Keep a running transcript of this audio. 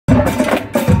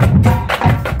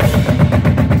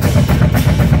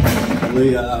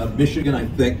Taulia, Michigan, I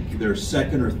think they're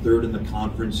second or third in the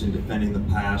conference in defending the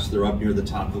pass. They're up near the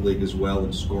top of the league as well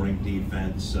in scoring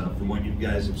defense. From what you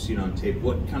guys have seen on tape,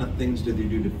 what kind of things do they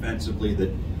do defensively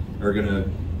that are going to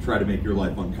try to make your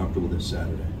life uncomfortable this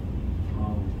Saturday?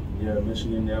 Yeah,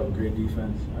 Michigan, they have a great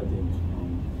defense. I think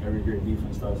every great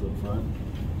defense starts up front.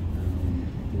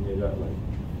 I think they got like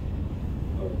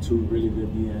two really good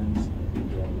DNs. I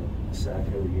think they have a sack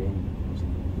every game or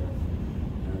something like that.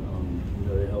 And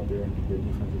they help their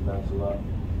defensive backs a lot.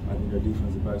 I think their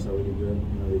defensive backs are really good.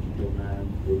 They can play man.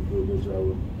 They do a good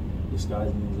job of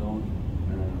disguising the zone.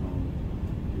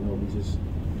 And we just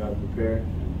got to prepare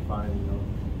and find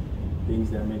things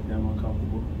that make them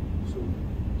uncomfortable. So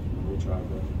we'll try our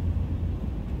best.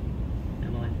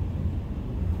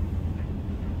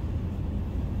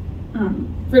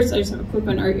 First, I just have a quick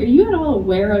one. Are you at all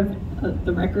aware of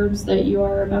the records that you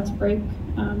are about to break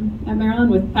at Maryland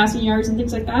with passing yards and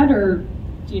things like that, or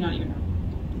do you not even know?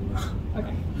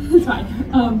 Okay, that's fine.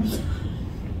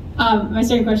 My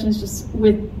second question is just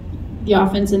with the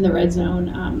offense in the red zone.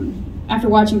 After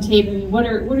watching tape, I mean, what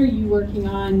are you working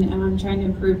on trying to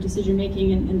improve decision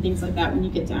making and things like that when you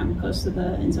get down close to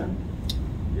the end zone?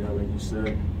 Yeah, like you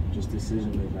said, just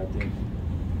decision making. I think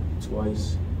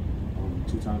twice.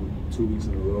 2 weeks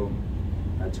in a row,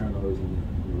 had turnovers in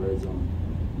the red zone.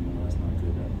 That's not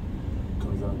good. That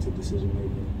comes down to decision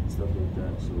making and stuff like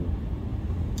that. So,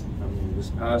 this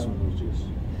past one was just,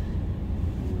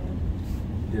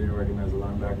 didn't recognize the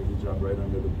linebacker. He dropped right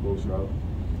under the post route.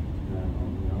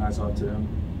 And, hats off to him.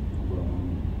 But,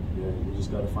 we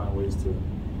just got to find ways to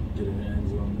get in the end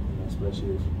zone,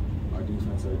 especially if our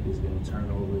defense is getting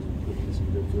turnovers and putting in some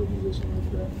good field position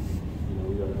like that.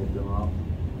 We got to help them out.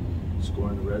 Score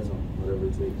in the red zone, whatever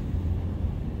it takes.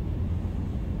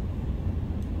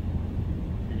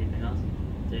 Anything else?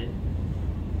 Dave?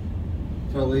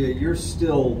 Taulia, you're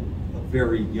still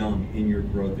very young in your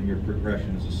growth and your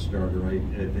progression as a starter, right?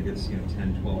 I think it's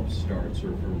 10, 12 starts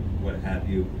or what have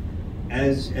you.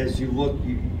 As you look,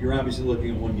 you're obviously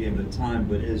looking at one game at a time,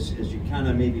 but as you kind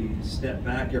of maybe step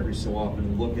back every so often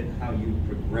and look at how you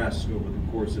progressed over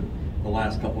the course of the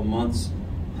last couple of months,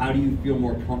 how do you feel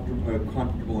more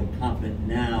comfortable and confident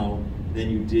now than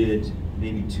you did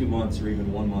maybe 2 months or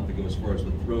even 1 month ago as far as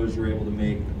the throws you're able to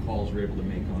make, the calls you're able to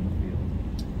make on the field?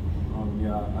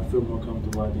 I feel more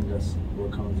comfortable. I think that's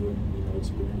what comes with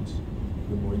experience.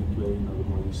 The more you play, the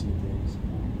more you see things,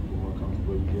 the more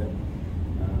comfortable you get.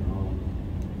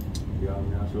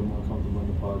 And I feel more comfortable in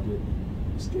the pocket,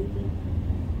 escaping,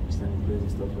 extending plays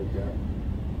and stuff like that.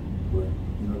 But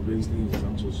the biggest thing is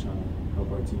I'm just trying to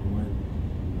help our team win.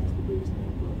 That's the biggest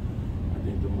thing. But I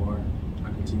think the more I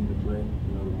continue to play,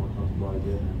 the more comfortable I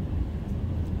get.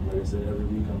 And like I said, every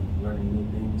week I'm learning new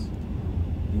things,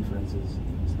 defenses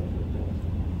and stuff like that.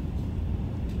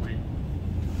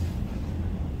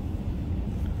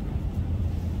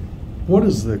 What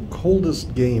is the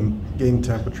coldest game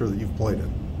temperature that you've played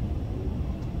in?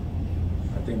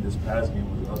 I think this past game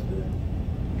was up there.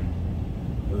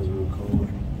 It was real cold.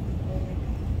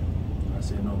 I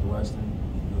say Northwestern.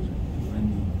 It was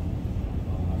windy.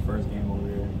 My first game over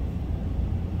there.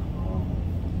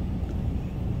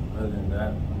 Other than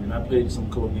that, I played some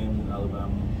cold games in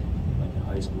Alabama, like in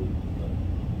high school, but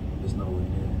it's nowhere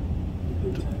near the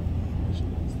Big Ten,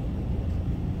 Michigan, and stuff like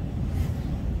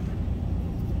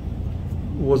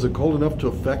that. Was it cold enough to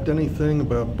affect anything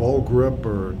about ball grip,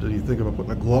 or did you think about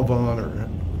putting a glove on, or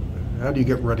how do you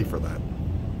get ready for that?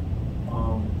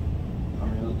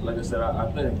 Like I said, I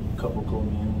played a couple cold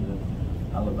games in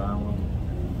Alabama.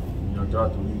 And,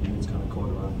 throughout the week, it's kind of cold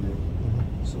around here.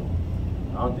 So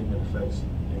I don't think it affects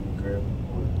any grip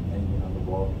or anything on the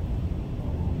ball.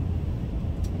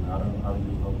 I don't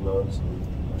use no gloves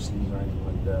or sleeves or anything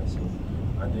like that. So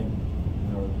I think,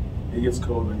 it gets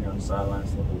cold when you're on the sideline and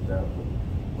stuff like that. But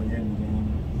when you're in the game,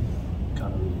 you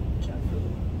kind of really can't feel it.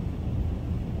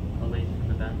 I'll wait in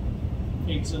the back.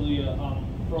 Hey, Taulia,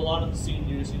 for a lot of the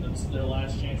seniors, this is their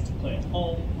last chance to play at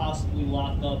home, possibly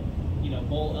lock up,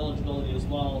 bowl eligibility as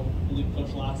well. I believe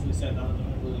Coach Loxley said none of them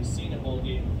have really seen a bowl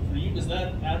game. For you, does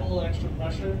that add a little extra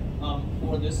pressure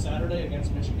for this Saturday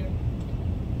against Michigan?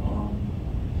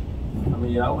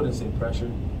 I wouldn't say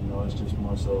pressure. It's just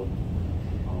more so,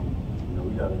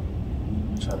 we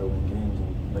try to win games.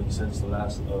 And like you said, it's the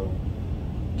last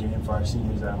game for our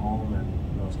seniors at home,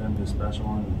 and it's going to be a special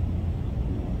one. And,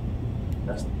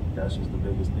 that's just the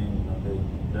biggest thing.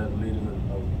 They're the leaders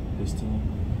of this team,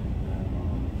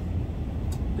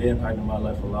 and they impacted my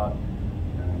life a lot.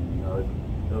 And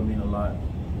it'll mean a lot,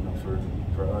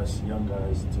 for us young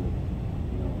guys to,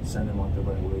 send them on the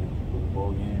right way with a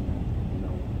bowl game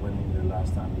and winning their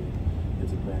last time they get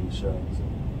to play in the show. So.